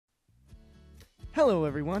Hello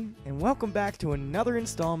everyone, and welcome back to another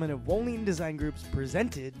installment of Wolnian Design Group's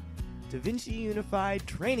presented Vinci Unified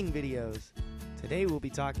training videos. Today we'll be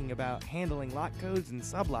talking about handling lot codes and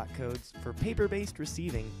sublot codes for paper-based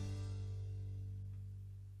receiving.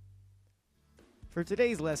 For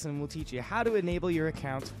today's lesson, we'll teach you how to enable your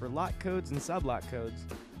accounts for lot codes and sublot codes,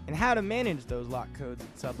 and how to manage those lot codes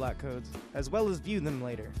and sublot codes, as well as view them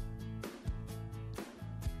later.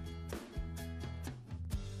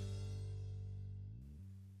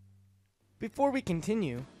 Before we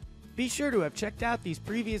continue, be sure to have checked out these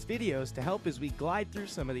previous videos to help as we glide through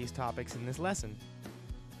some of these topics in this lesson.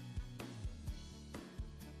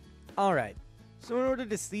 Alright, so in order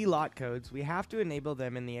to see lot codes, we have to enable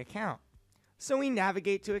them in the account. So we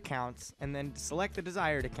navigate to Accounts and then select the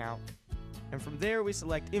desired account, and from there we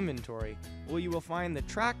select Inventory, where you will find the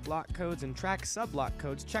Track Lot Codes and Track Sublot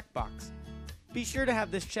Codes checkbox. Be sure to have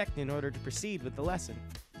this checked in order to proceed with the lesson.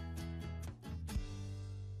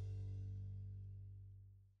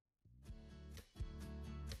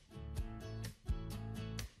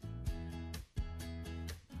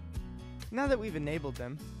 Now that we've enabled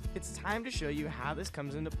them, it's time to show you how this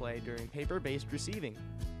comes into play during paper-based receiving.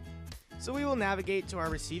 So we will navigate to our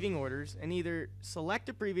receiving orders and either select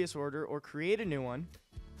a previous order or create a new one,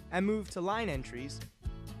 and move to line entries,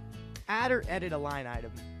 add or edit a line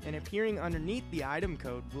item, and appearing underneath the item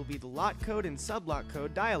code will be the lot code and sublot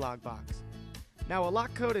code dialog box. Now a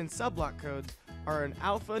lot code and sublot codes are an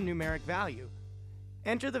alphanumeric value.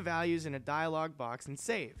 Enter the values in a dialog box and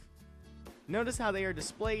save. Notice how they are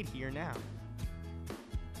displayed here now.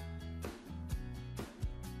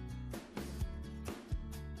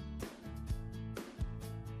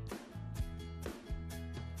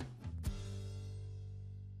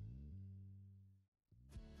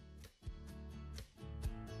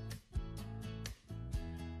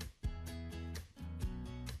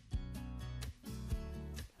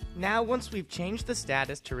 Now, once we've changed the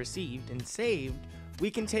status to received and saved,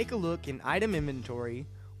 we can take a look in Item Inventory,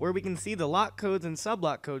 where we can see the lot codes and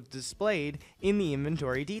sublot codes displayed in the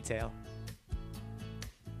inventory detail.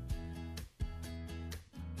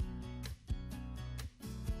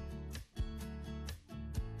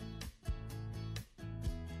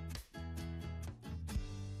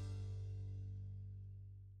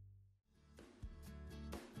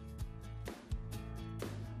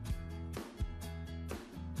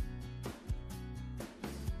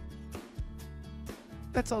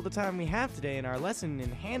 That's all the time we have today in our lesson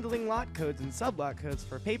in handling lot codes and sublot codes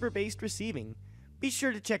for paper-based receiving. Be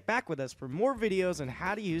sure to check back with us for more videos on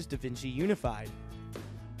how to use Vinci Unified.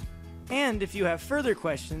 And if you have further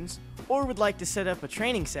questions or would like to set up a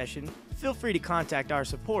training session, feel free to contact our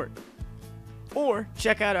support. Or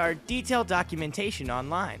check out our detailed documentation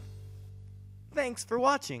online. Thanks for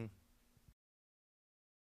watching.